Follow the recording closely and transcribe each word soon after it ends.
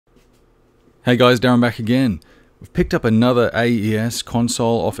Hey guys, Darren back again. We've picked up another AES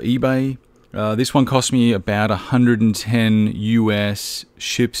console off eBay. This one cost me about 110 US,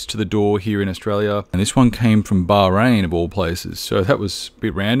 ships to the door here in Australia. And this one came from Bahrain of all places. So that was a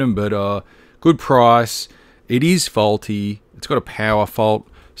bit random, but good price. It is faulty. It's got a power fault.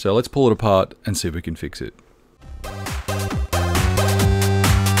 So let's pull it apart and see if we can fix it.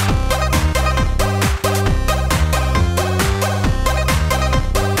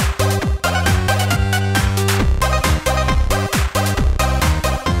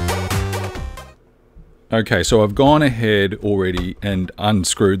 Okay, so I've gone ahead already and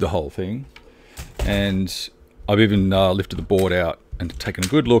unscrewed the whole thing, and I've even lifted the board out and taken a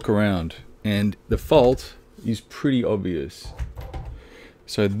good look around, and the fault is pretty obvious.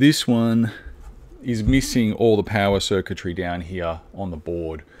 So this one is missing all the power circuitry down here on the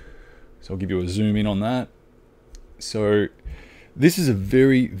board. So I'll give you a zoom in on that. So this is a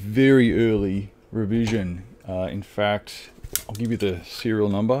very, very early revision. In fact, I'll give you the serial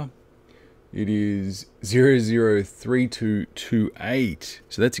number. It is 003228,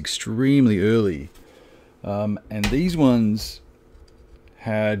 so that's extremely early. And these ones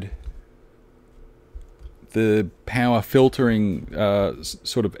had the power filtering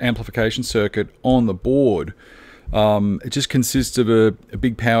sort of amplification circuit on the board. It just consists of a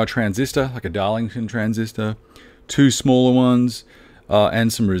big power transistor, like a Darlington transistor, two smaller ones,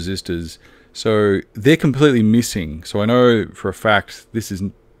 and some resistors. So they're completely missing. So I know for a fact this is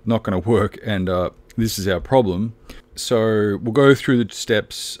not going to work, and this is our problem. So we'll go through the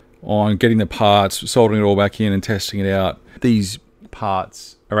steps on getting the parts, soldering it all back in and testing it out. These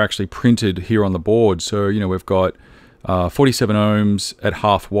parts are actually printed here on the board. So, you know, we've got 47 ohms at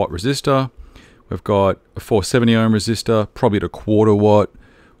half watt resistor. We've got a 470 ohm resistor, probably at a quarter watt,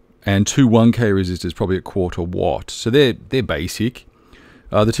 and two 1K resistors, probably at quarter watt. So they're basic.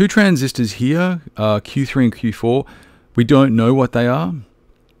 The two transistors here, Q3 and Q4, we don't know what they are.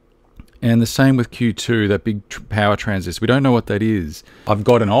 And the same with Q2, that big power transistor. We don't know what that is. I've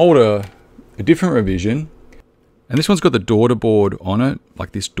got a different revision. And this one's got the daughter board on it,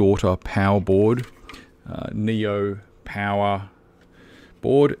 like this daughter power board, Neo power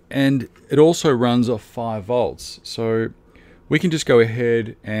board. And it also runs off 5 volts. So we can just go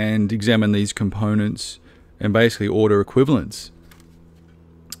ahead and examine these components and basically order equivalents.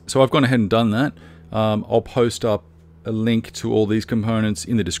 So I've gone ahead and done that. I'll post up a link to all these components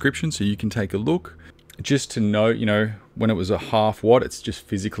in the description so you can take a look. Just to note, you know, when it was a half watt, it's just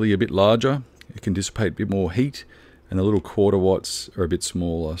physically a bit larger. It can dissipate a bit more heat, and the little quarter watts are a bit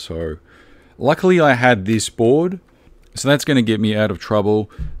smaller. So luckily I had this board, so that's going to get me out of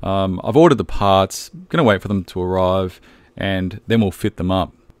trouble. I've ordered the parts, I'm going to wait for them to arrive, and then we'll fit them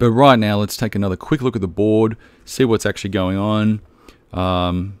up. But right now, let's take another quick look at the board, see what's actually going on.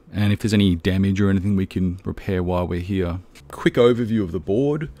 And if there's any damage or anything we can repair while we're here. Quick overview of the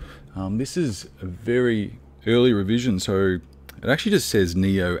board. This is a very early revision, so it actually just says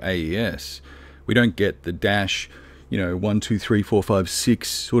Neo AES. We don't get the dash, you know, 1, 2, 3, 4, 5, 6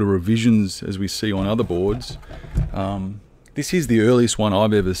 sort of revisions as we see on other boards. This is the earliest one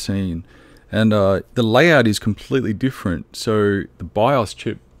I've ever seen, and the layout is completely different. So the BIOS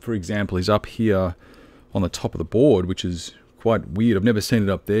chip, for example, is up here on the top of the board, which is quite weird. I've never seen it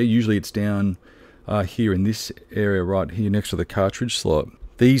up there. Usually it's down here in this area right here next to the cartridge slot.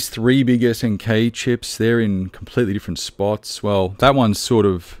 These 3 big SNK chips, they're in completely different spots. Well, that one's sort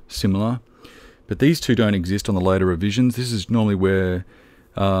of similar, but these two don't exist on the later revisions. This is normally where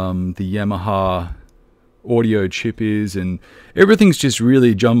the Yamaha audio chip is, and everything's just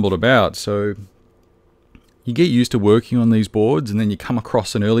really jumbled about. So you get used to working on these boards, and then you come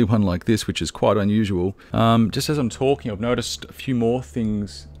across an early one like this, which is quite unusual. Just as I'm talking, I've noticed a few more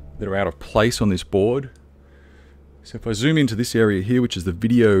things that are out of place on this board. So if I zoom into this area here, which is the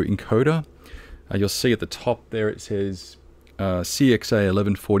video encoder, you'll see at the top there it says CXA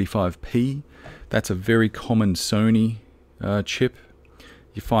 1145P. That's a very common Sony chip.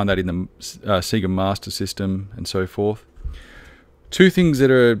 You find that in the Sega Master System and so forth. Two things that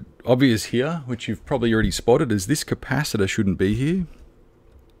are obvious here, which you've probably already spotted, is this capacitor shouldn't be here.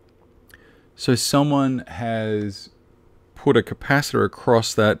 So someone has put a capacitor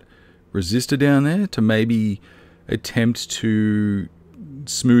across that resistor down there to maybe attempt to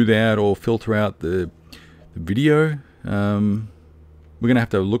smooth out or filter out the video. We're going to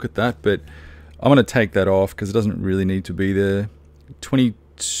have to look at that, but I'm going to take that off because it doesn't really need to be there.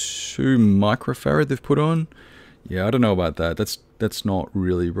 22 microfarad they've put on. Yeah, I don't know about that. That's not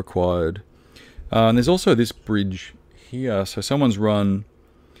really required. And there's also this bridge here. So someone's run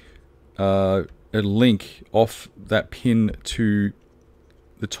a link off that pin to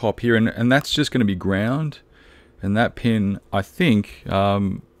the top here, and that's just going to be ground. And that pin, I think,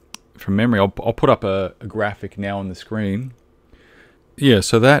 from memory, I'll put up a graphic now on the screen. Yeah,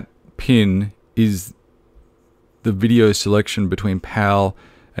 so that pin is the video selection between PAL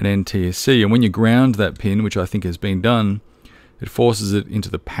and NTSC. And when you ground that pin, which I think has been done, it forces it into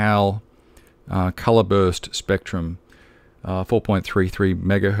the PAL color burst spectrum, 4.33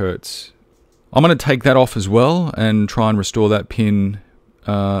 megahertz. I'm going to take that off as well and try and restore that pin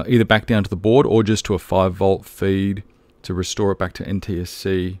either back down to the board or just to a 5-volt feed to restore it back to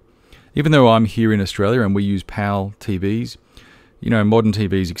NTSC. Even though I'm here in Australia and we use PAL TVs, you know, modern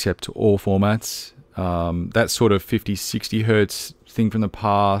TVs accept all formats. That sort of 50-60 hertz thing from the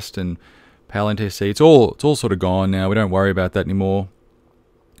past and PAL NTSC, it's all sort of gone now. We don't worry about that anymore.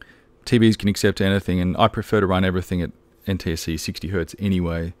 TVs can accept anything, and I prefer to run everything at NTSC 60 hertz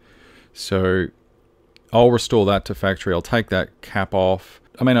anyway. So I'll restore that to factory. I'll take that cap off.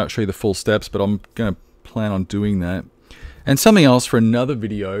 I may not show you the full steps, but I'm going to plan on doing that. And something else for another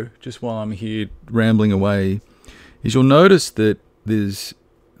video, just while I'm here rambling away, is you'll notice that these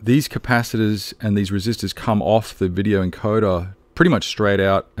capacitors and these resistors come off the video encoder pretty much straight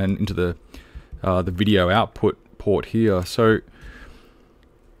out and into the video output port here. So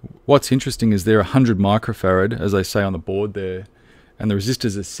what's interesting is they're 100 microfarad, as they say on the board there, and the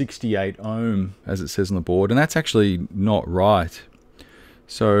resistors are 68 ohm, as it says on the board, and that's actually not right.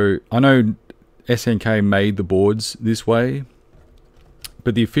 So I know SNK made the boards this way,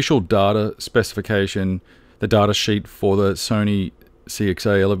 but the official data specification, the data sheet for the Sony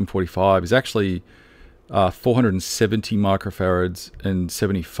CXA 1145 is actually 470 microfarads and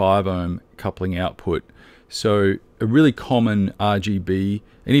 75 ohm coupling output. So a really common RGB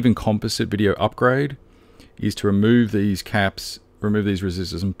and even composite video upgrade is to remove these caps, remove these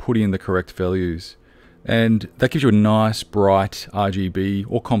resistors, and put in the correct values. And that gives you a nice bright RGB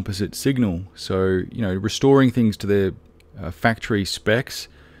or composite signal. So, you know, restoring things to their factory specs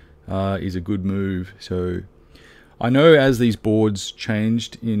is a good move. So I know as these boards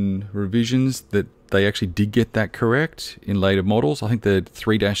changed in revisions that they actually did get that correct in later models. I think the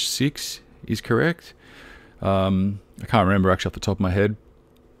 3-6 is correct. I can't remember actually off the top of my head.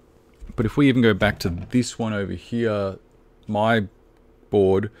 But if we even go back to this one over here, my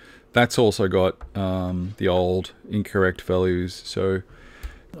board, that's also got the old incorrect values. So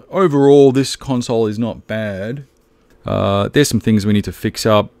overall, this console is not bad. There's some things we need to fix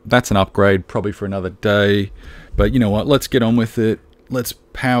up. That's an upgrade probably for another day. But you know what, let's get on with it. Let's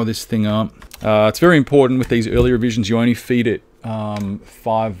power this thing up. It's very important with these early revisions, you only feed it 5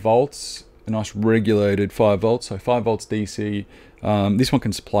 volts, a nice regulated 5 volts, so 5 volts DC. This one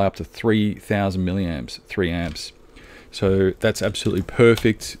can supply up to 3,000 milliamps, 3 amps. So that's absolutely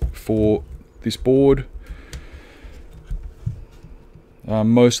perfect for this board.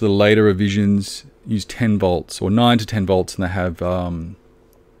 Most of the later revisions use 10 volts or 9 to 10 volts, and they have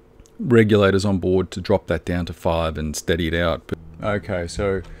regulators on board to drop that down to 5 and steady it out. But, okay,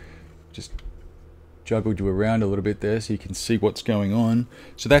 so just juggled you around a little bit there so you can see what's going on.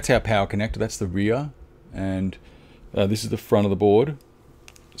 So that's our power connector, that's the rear, and this is the front of the board.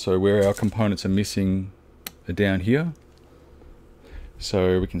 So where our components are missing are down here.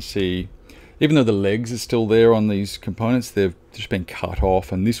 So we can see, even though the legs are still there on these components, they've just been cut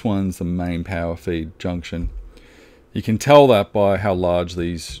off, and this one's the main power feed junction. You can tell that by how large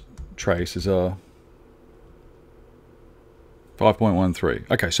these traces are. 5.13.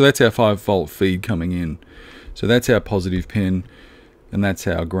 Okay, so that's our 5 volt feed coming in. So that's our positive pin, and that's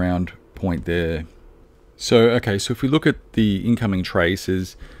our ground point there. So, okay, so if we look at the incoming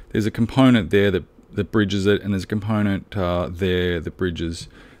traces, there's a component there that bridges it, and there's a component there that bridges.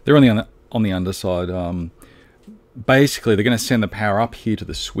 They're on the underside. Basically, they're going to send the power up here to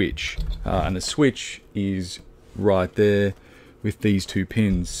the switch, and the switch is right there with these 2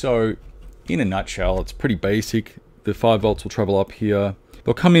 pins. So, in a nutshell, it's pretty basic. The 5 volts will travel up here.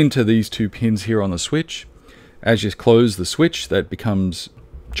 They'll come into these 2 pins here on the switch. As you close the switch, that becomes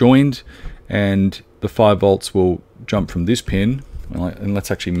joined, and the 5 volts will jump from this pin, and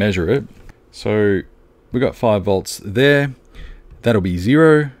let's actually measure it. So we got 5 volts there. That'll be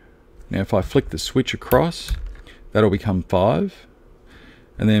 0. Now if I flick the switch across, that'll become 5.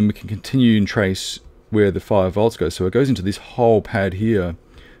 And then we can continue and trace where the 5 volts go. So it goes into this whole pad here,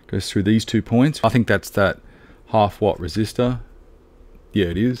 goes through these 2 points. I think that's that 1/2 watt resistor. Yeah,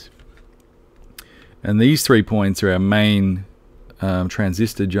 it is. And these 3 points are our main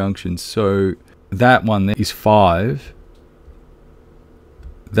transistor junctions. So that one there is 5.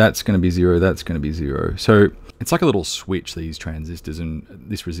 That's going to be 0. That's going to be 0. So it's like a little switch, these transistors and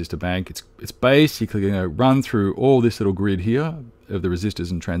this resistor bank. It's basically going to run through all this little grid here of the resistors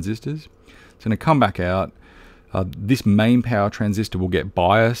and transistors. It's going to come back out. This main power transistor will get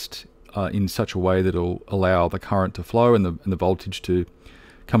biased in such a way that it'll allow the current to flow and the voltage to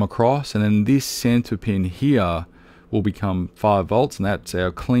come across. And then this center pin here will become 5 volts, and that's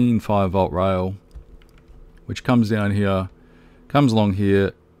our clean 5 volt rail, which comes down here, comes along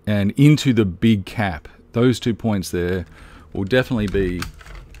here, and into the big cap. Those 2 points there will definitely be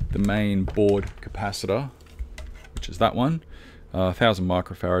the main board capacitor, which is that one, 1000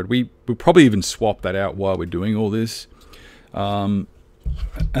 microfarad. We'll probably even swap that out while we're doing all this. And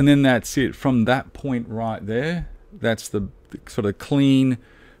then that's it. From that point right there, that's the sort of clean,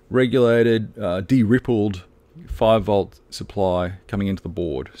 regulated, de-rippled 5 volt supply coming into the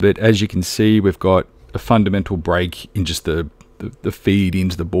board. But as you can see, we've got a fundamental break in just the feed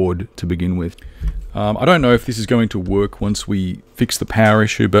into the board to begin with. I don't know if this is going to work once we fix the power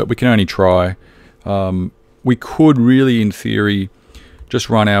issue, but we can only try. We could really, in theory, just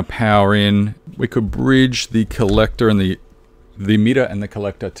run our power in. We could bridge the collector and the emitter and the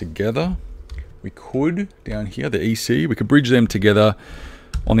collector together. We could, down here, the EC, we could bridge them together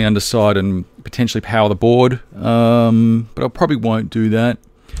on the underside and potentially power the board. But I probably won't do that,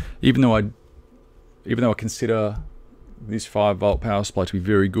 even though I consider this 5 volt power supply to be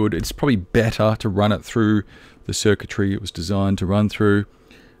very good. It's probably better to run it through the circuitry it was designed to run through,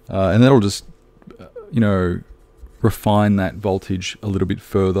 and that'll just refine that voltage a little bit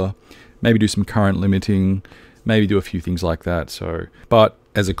further, maybe do some current limiting, maybe do a few things like that. So, but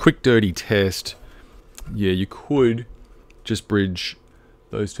as a quick dirty test, yeah, you could just bridge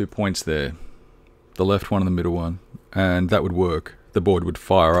those 2 points there, the left one and the middle one, and that would work. The board would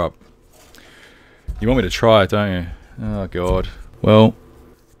fire up. You want me to try it, don't you? Oh god. Well,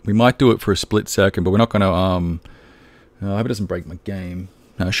 we might do it for a split second, but we're not going to I hope it doesn't break my game.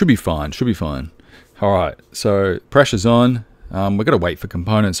 No, it should be fine. Should be fine. All right. So pressure's on. We've got to wait for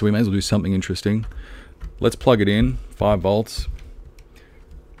components, so we may as well do something interesting. Let's plug it in. 5 volts.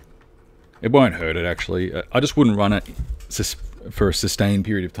 It won't hurt it actually. I just wouldn't run it for a sustained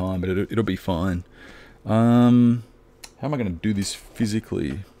period of time, but it'll be fine. How am I going to do this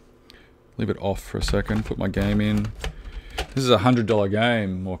physically? Leave it off for a second, put my game in. This is a $100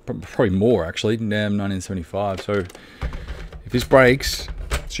 game, or probably more actually, damn 1975. So if this breaks,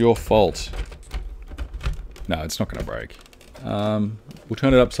 it's your fault. No, it's not gonna break. We'll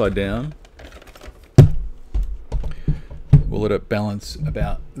turn it upside down. We'll let it balance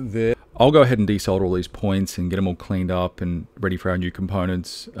about there. I'll go ahead and desolder all these points and get them all cleaned up and ready for our new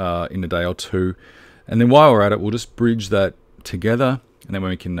components in a day or two. And then while we're at it, we'll just bridge that together. And then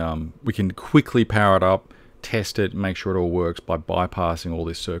we can quickly power it up, test it, make sure it all works by bypassing all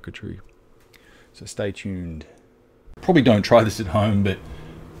this circuitry. So stay tuned. Probably don't try this at home, but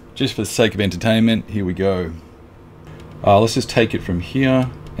just for the sake of entertainment, here we go. Let's just take it from here,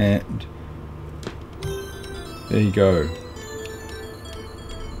 and there you go.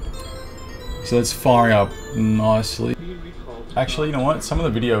 So that's firing up nicely. Actually, you know what? Some of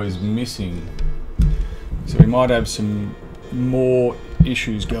the video is missing, so we might have some more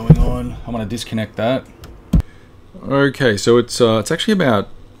issues going on. I'm going to disconnect that. Okay, so it's actually about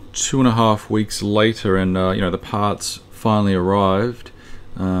 2.5 weeks later, and the parts finally arrived.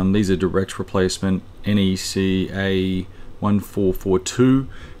 These are direct replacement NEC A1442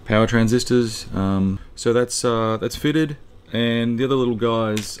 power transistors. So that's fitted, and the other little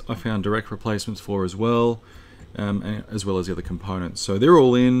guys I found direct replacements for as well, as well as the other components. So they're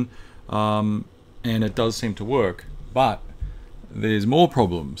all in, and it does seem to work, but there's more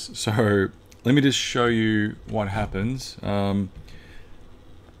problems. So let me just show you what happens.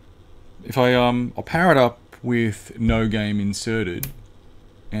 If I'll power it up with no game inserted,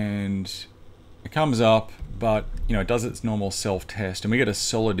 and it comes up, but it does its normal self-test, and we get a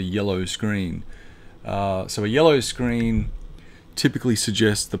solid yellow screen. So a yellow screen typically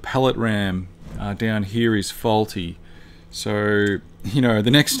suggests the pellet RAM down here is faulty. So the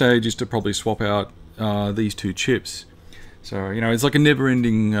next stage is to probably swap out these 2 chips. So it's like a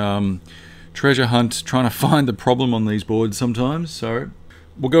never-ending treasure hunt trying to find the problem on these boards sometimes. So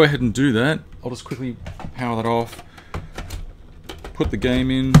we'll go ahead and do that. I'll just quickly power that off, put the game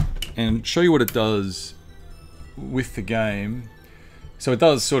in, and show you what it does with the game. So it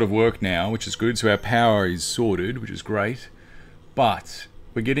does sort of work now, which is good. So our power is sorted, which is great, but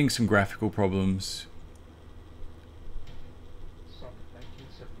we're getting some graphical problems.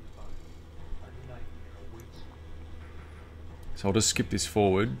 So I'll just skip this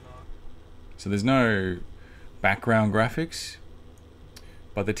forward. So there's no background graphics.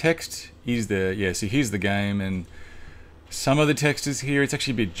 but the text is there. Yeah, so here's the game, and some of the text is here. It's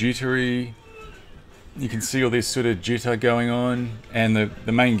actually a bit jittery. You can see all this sort of jitter going on, and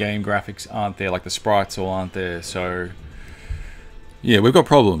the main game graphics aren't there, like the sprites all aren't there. So yeah, we've got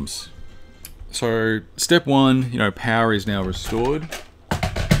problems. So step one, power is now restored,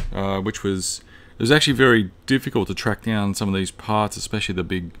 which it was actually very difficult to track down some of these parts, especially the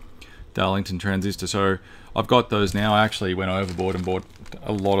big Darlington transistor. So I've got those now. I actually went overboard and bought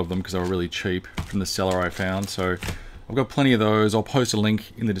a lot of them because they were really cheap from the seller I found. So I've got plenty of those. I'll post a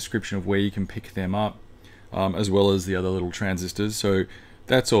link in the description of where you can pick them up, as well as the other little transistors. So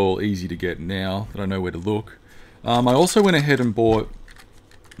that's all easy to get now that I know where to look. I also went ahead and bought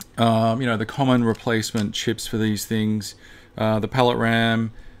the common replacement chips for these things, the pallet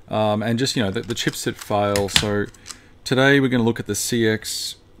RAM, and just the chips that fail. So today we're going to look at the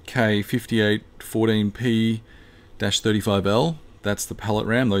NEC A1442-35L. That's the pallet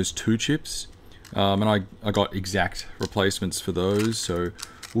RAM, those two chips, and I got exact replacements for those, so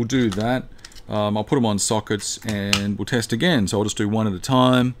we'll do that. I'll put them on sockets and we'll test again. So I'll just do one at a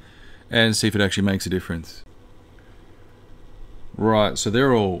time and see if it actually makes a difference. Right, so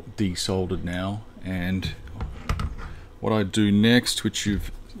they're all desoldered now, and what I do next, which you've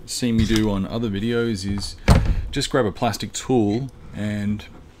seen me do on other videos, is just grab a plastic tool and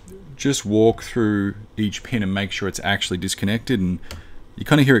just walk through each pin and make sure it's actually disconnected, and you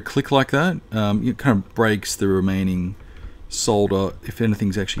kind of hear it click like that. It kind of breaks the remaining solder if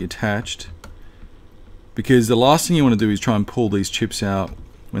anything's actually attached, because the last thing you want to do is try and pull these chips out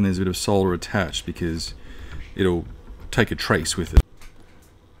when there's a bit of solder attached, because it'll take a trace with it.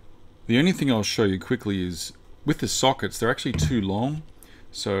 The only thing I'll show you quickly is with the sockets, they're actually too long.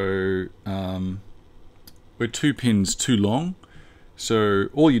 So we're 2 pins too long. So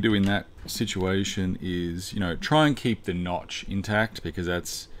all you do in that situation is, try and keep the notch intact, because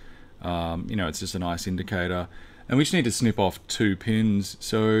that's, it's just a nice indicator. And we just need to snip off 2 pins.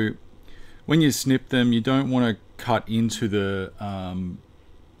 So when you snip them, you don't want to cut into the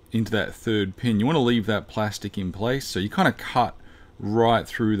into that 3rd pin. You want to leave that plastic in place. So you kind of cut right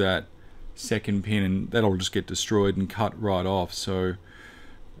through that 2nd pin, and that'll just get destroyed and cut right off. So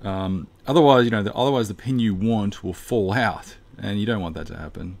otherwise, otherwise the pin you want will fall out, and you don't want that to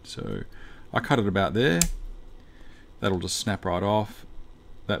happen. So I cut it about there. That'll just snap right off.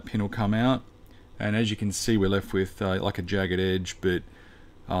 That pin will come out, and as you can see, we're left with like a jagged edge, but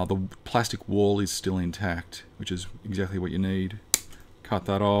the plastic wall is still intact, which is exactly what you need. Cut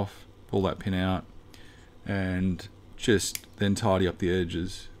that off, pull that pin out, and just then tidy up the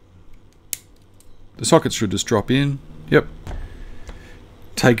edges. The sockets should just drop in. Yep.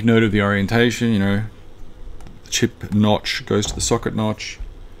 Take note of the orientation, the chip notch goes to the socket notch,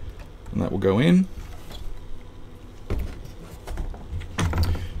 and that will go in.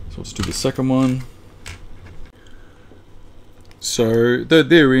 So let's do the second one. So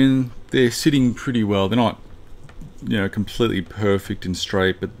they're in, they're sitting pretty well. They're not completely perfect and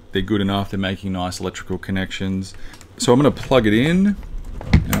straight, but they're good enough. They're making nice electrical connections. So I'm going to plug it in,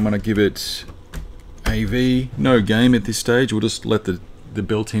 and I'm going to give it AV. No game at this stage. We'll just let the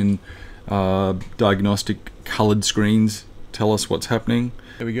built-in diagnostic colored screens tell us what's happening.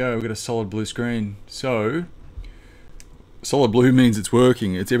 There we go. We've got a solid blue screen. So solid blue means it's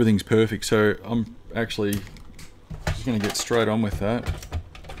working. Everything's perfect. So I'm actually just going to get straight on with that.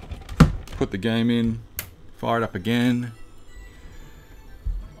 Put the game in. Fire it up again.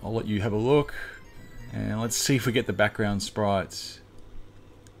 I'll let you have a look, and let's see if we get the background sprites.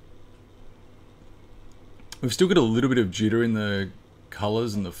 We've still got a little bit of jitter in the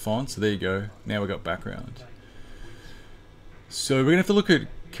colors and the font, so there you go. Now we've got background. So we're gonna have to look at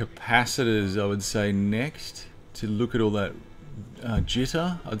capacitors, I would say, next, to look at all that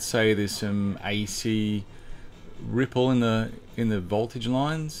jitter. I'd say there's some AC ripple in the voltage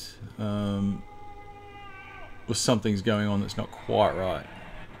lines. Or something's going on that's not quite right.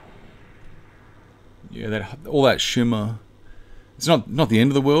 Yeah, all that shimmer. It's not the end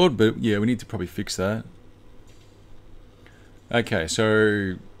of the world, but yeah, we need to probably fix that. Okay,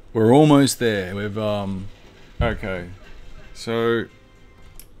 so we're almost there. We've okay, so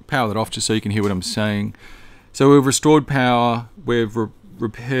power that off just so you can hear what I'm saying. So we've restored power. We've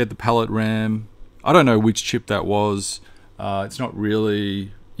repaired the pallet RAM. I don't know which chip that was. It's not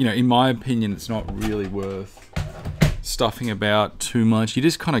really, in my opinion, it's not really worth stuffing about too much. You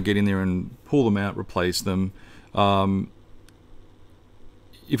just kind of get in there and pull them out, replace them.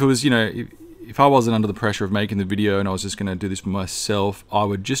 If it was, if I wasn't under the pressure of making the video and I was just going to do this myself, I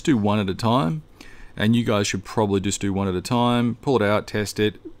would just do one at a time, and you guys should probably just do one at a time. Pull it out, test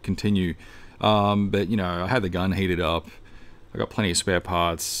it, continue. But I had the gun heated up. I've got plenty of spare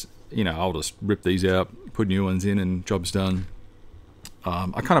parts. You know, I'll just rip these out, put new ones in, and job's done.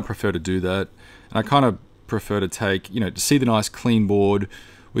 I kind of prefer to do that, and I kind of prefer to take, you know, to see the nice clean board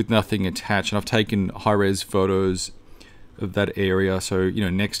with nothing attached. And I've taken high-res photos of that area, so you know,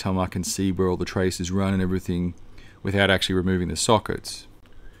 next time I can see where all the traces run and everything without actually removing the sockets.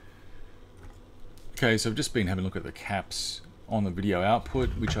 Okay, so I've just been having a look at the caps on the video output,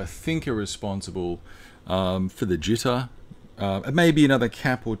 which I think are responsible for the jitter. It may be another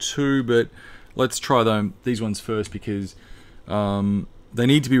cap or two, but let's try these ones first because they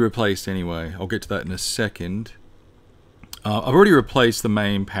need to be replaced anyway. I'll get to that in a second. I've already replaced the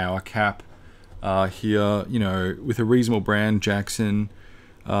main power cap here, you know, with a reasonable brand, Jackson,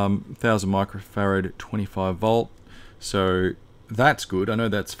 1000 microfarad, 25 volt. So that's good. I know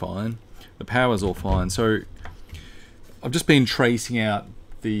that's fine. The power's all fine. So I've just been tracing out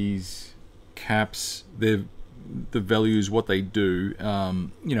these caps, the values, what they do.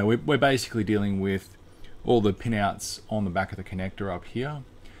 You know, we're basically dealing with all the pinouts on the back of the connector up here.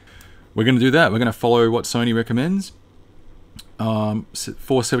 We're going to do that. We're going to follow what Sony recommends.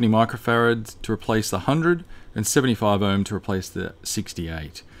 470 microfarads to replace the 100 and 75 ohm to replace the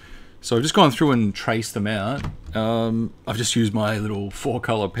 68. So I've just gone through and traced them out. I've just used my little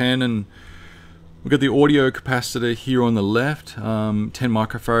 4-color pen, and we've got the audio capacitor here on the left, 10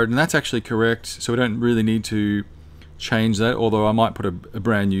 microfarad, and that's actually correct, so we don't really need to change that, although I might put a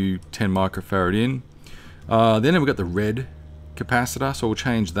brand new 10 microfarad in. Then we've got the red capacitor, so we'll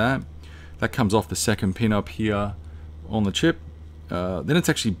change that. That comes off the second pin up here on the chip. Then it's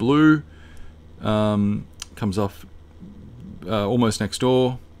actually blue, comes off almost next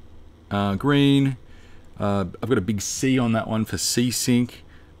door. Green, I've got a big C on that one for C-Sync,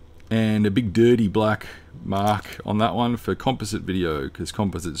 and a big dirty black mark on that one for composite video, because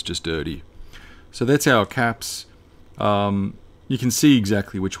composite's just dirty. So that's our caps. You can see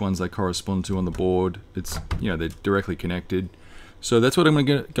exactly which ones they correspond to on the board. It's, you know, they're directly connected. So that's what I'm going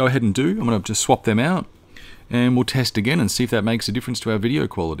to go ahead and do. I'm going to just swap them out, and we'll test again and see if that makes a difference to our video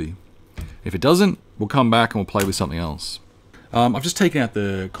quality. If it doesn't, we'll come back and we'll play with something else. I've just taken out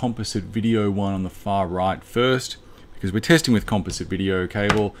the composite video one on the far right first, because we're testing with composite video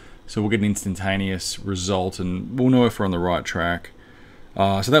cable, so we'll get an instantaneous result and we'll know if we're on the right track.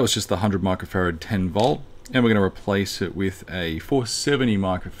 So that was just the 100 microfarad 10 volt, and we're going to replace it with a 470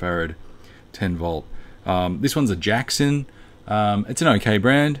 microfarad 10 volt. This one's a Jackson. It's an okay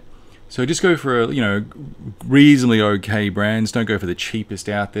brand, so just go for a, you know, reasonably okay brands. Don't go for the cheapest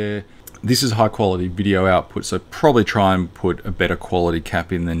out there. This is high quality video output, so probably try and put a better quality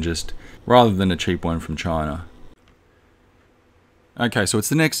cap in than rather than a cheap one from China. Okay, so it's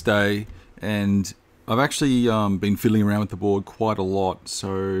the next day, and I've actually been fiddling around with the board quite a lot.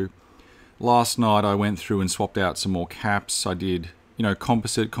 So last night I went through and swapped out some more caps. I did, you know,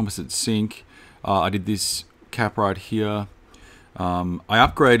 composite sync. I did this cap right here. I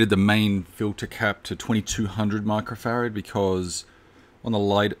upgraded the main filter cap to 2200 microfarad because on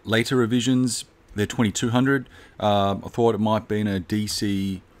the later revisions they're 2200. I thought it might be a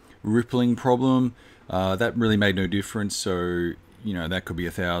DC rippling problem. That really made no difference, so you know, that could be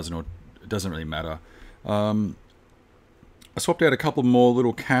 1000, or it doesn't really matter. I swapped out a couple more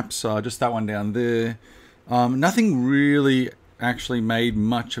little caps, just that one down there. Nothing really actually made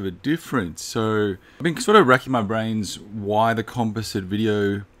much of a difference, so I've been sort of racking my brains why the composite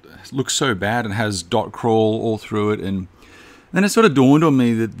video looks so bad and has dot crawl all through it, and then it sort of dawned on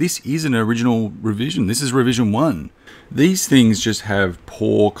me that this is an original revision. This is revision 1. These things just have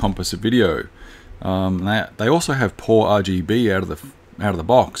poor composite video. They also have poor RGB out of the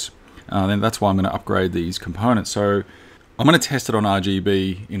box. Then that's why I'm going to upgrade these components. So I'm going to test it on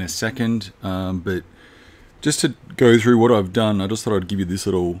RGB in a second, but just to go through what I've done, I just thought I'd give you this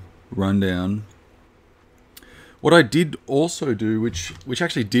little rundown. What I did also do, which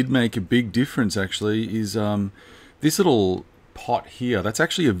actually did make a big difference actually, is this little pot here. That's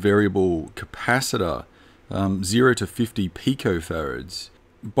actually a variable capacitor, 0 to 50 picofarads.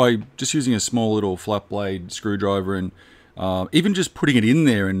 By just using a small little flat blade screwdriver and even just putting it in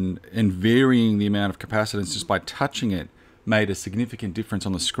there and varying the amount of capacitance just by touching it made a significant difference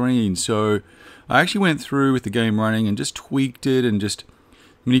on the screen. So I actually went through with the game running and just tweaked it and just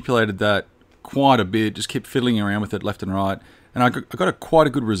manipulated that quite a bit, just kept fiddling around with it left and right, and I got quite a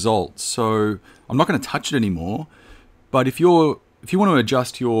good result. So I'm not going to touch it anymore, but if you want to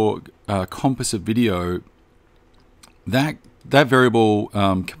adjust your composite video, that variable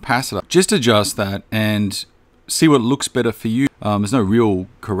capacitor, just adjust that and see what looks better for you. There's no real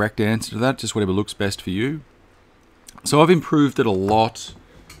correct answer to that, just whatever looks best for you. So I've improved it a lot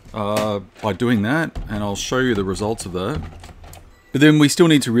by doing that, and I'll show you the results of that. But then we still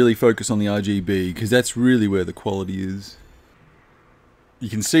need to really focus on the RGB, because that's really where the quality is. You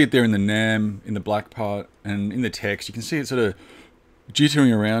can see it there in the NAM, in the black part, and in the text. You can see it sort of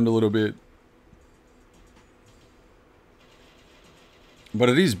jittering around a little bit. But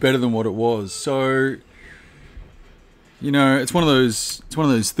it is better than what it was. So, you know, it's one of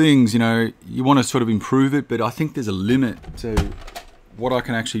those things, you know, you want to sort of improve it, but I think there's a limit to what I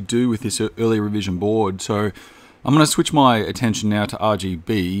can actually do with this early revision board. So I'm going to switch my attention now to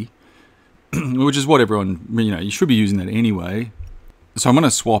RGB, which is what everyone, you know, you should be using that anyway. So I'm going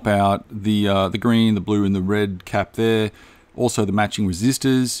to swap out the green, the blue, and the red cap there. Also the matching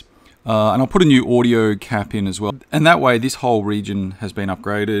resistors. And I'll put a new audio cap in as well. And that way this whole region has been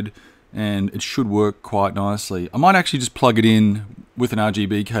upgraded and it should work quite nicely. I might actually just plug it in with an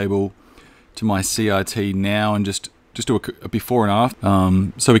RGB cable to my CRT now and just do a before and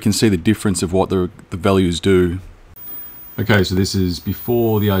after, so we can see the difference of what the values do. Okay, so this is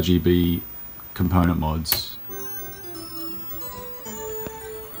before the RGB component mods.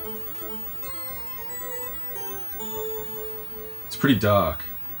 It's pretty dark.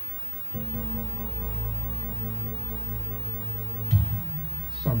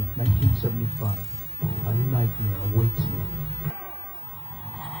 Summer 1975. A nightmare awaits me.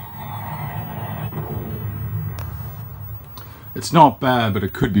 It's not bad, but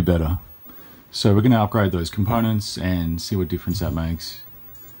it could be better. So we're going to upgrade those components and see what difference that makes.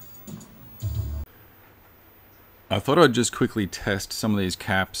 I thought I'd just quickly test some of these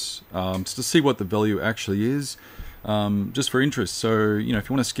caps just to see what the value actually is, just for interest. So, you know, if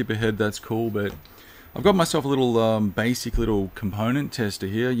you want to skip ahead, that's cool, but I've got myself a little basic little component tester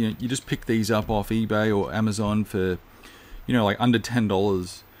here. You just pick these up off eBay or Amazon for, you know, like under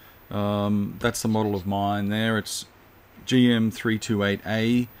 $10. That's the model of mine there. It's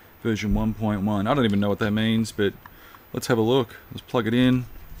GM328A version 1.1. I don't even know what that means, but let's have a look. Let's plug it in.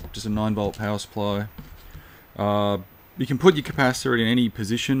 Just a 9-volt power supply. You can put your capacitor in any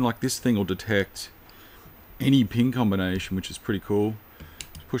position. Like this thing will detect any pin combination, which is pretty cool.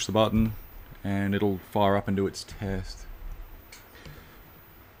 Just push the button and it'll fire up and do its test.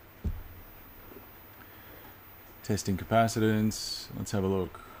 Testing capacitance. Let's have a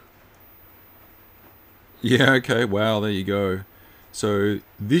look. Yeah, okay, wow, there you go. So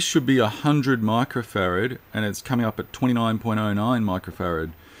this should be 100 microfarad and it's coming up at 29.09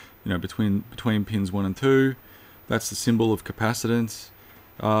 microfarad, you know, between pins 1 and 2. That's the symbol of capacitance.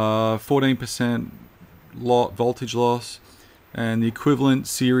 14% voltage loss, and the equivalent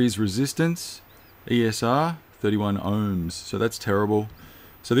series resistance, ESR, 31 ohms. So that's terrible.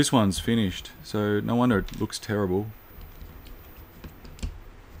 So this one's finished. So no wonder it looks terrible.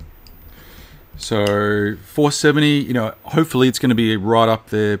 So 470, you know, hopefully it's going to be right up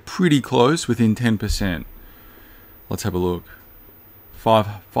there, pretty close, within 10%. Let's have a look.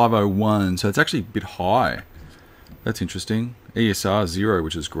 501, so it's actually a bit high. That's interesting. ESR 0,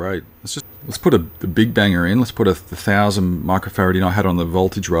 which is great. Let's put the big banger in. Let's put a 1000 microfarad in I had on the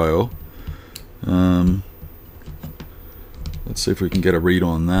voltage rail. Let's see if we can get a read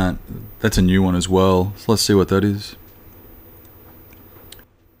on that. That's a new one as well. So let's see what that is.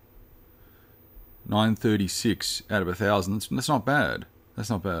 936 out of 1000. That's not bad. That's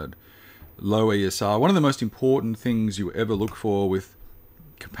not bad. Low ESR. One of the most important things you ever look for with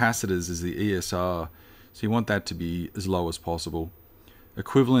capacitors is the ESR. So you want that to be as low as possible.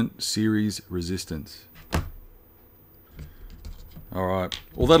 Equivalent series resistance. Alright,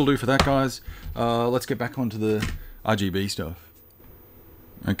 well that'll do for that, guys. Let's get back onto the RGB stuff.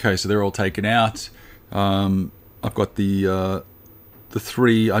 Okay, so they're all taken out. I've got the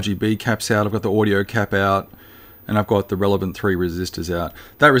 3 RGB caps out, I've got the audio cap out, and I've got the relevant 3 resistors out.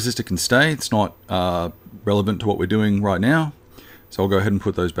 That resistor can stay, it's not relevant to what we're doing right now. So I'll go ahead and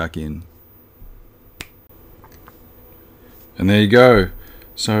put those back in. And there you go.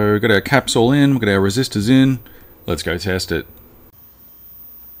 So we've got our caps all in, we've got our resistors in. Let's go test it.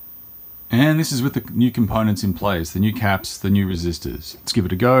 And this is with the new components in place, the new caps, the new resistors. Let's give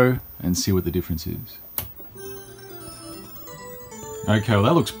it a go and see what the difference is. Okay, well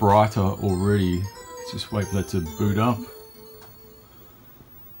that looks brighter already. Let's just wait for that to boot up.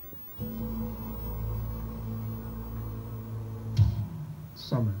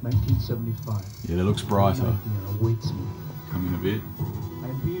 Summer 1975. Yeah, that looks brighter. Nightmare awaits me. Come in a bit. I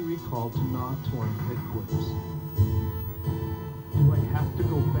am being recalled to Naughton headquarters. Do I have to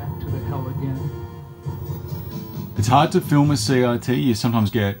go back to the hell again? It's hard to film a CRT. You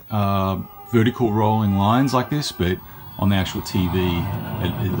sometimes get vertical rolling lines like this, but on the actual TV,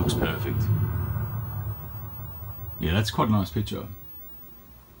 it looks perfect. Yeah, that's quite a nice picture.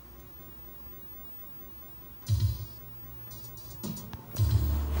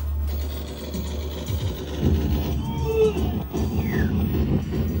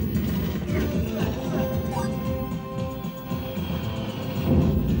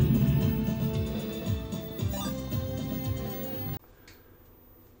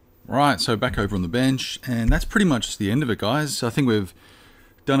 Right, so back over on the bench, and that's pretty much the end of it, guys. I think we've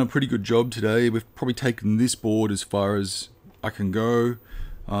done a pretty good job today. We've probably taken this board as far as I can go.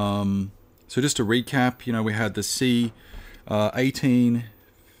 So just to recap, you know, we had the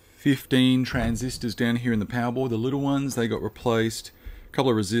C1815 transistors down here in the power board, the little ones, they got replaced. A couple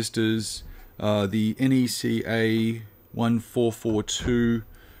of resistors, the NEC A1442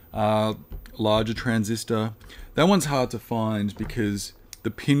 larger transistor. That one's hard to find because the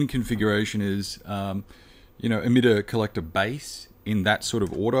pin configuration is, you know, emitter collector base in that sort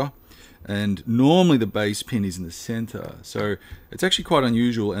of order, and normally the base pin is in the center, so it's actually quite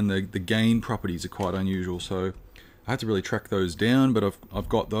unusual, and the gain properties are quite unusual, so I had to really track those down, but I've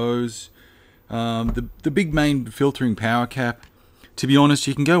got those. The big main filtering power cap, to be honest,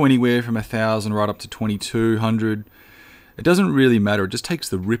 you can go anywhere from 1000 right up to 2200. It doesn't really matter, it just takes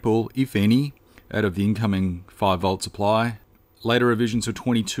the ripple, if any, out of the incoming 5-volt supply. Later revisions are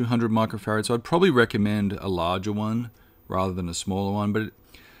 2200 microfarads, so I'd probably recommend a larger one rather than a smaller one, but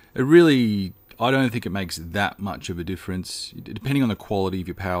it really, I don't think it makes that much of a difference, depending on the quality of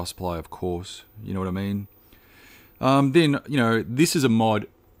your power supply, of course, you know what I mean? Then, you know, this is a mod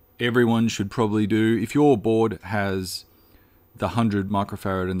everyone should probably do. If your board has the 100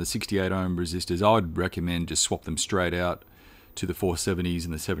 microfarad and the 68 ohm resistors, I would recommend just swap them straight out to the 470s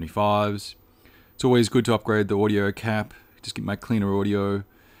and the 75s. It's always good to upgrade the audio cap, just make cleaner audio.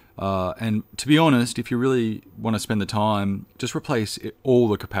 And to be honest, if you really want to spend the time, just replace all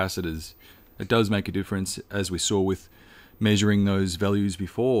the capacitors. It does make a difference, as we saw with measuring those values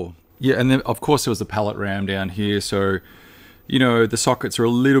before. Yeah, and then of course there was the pallet RAM down here, so you know the sockets are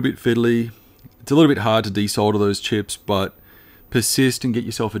a little bit fiddly. It's a little bit hard to desolder those chips, but persist and get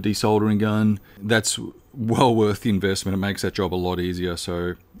yourself a desoldering gun. That's well worth the investment. It makes that job a lot easier.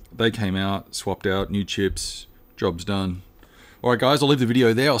 So they came out, swapped out, new chips, job's done. Alright guys, I'll leave the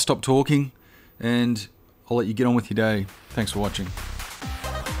video there. I'll stop talking and I'll let you get on with your day. Thanks for watching.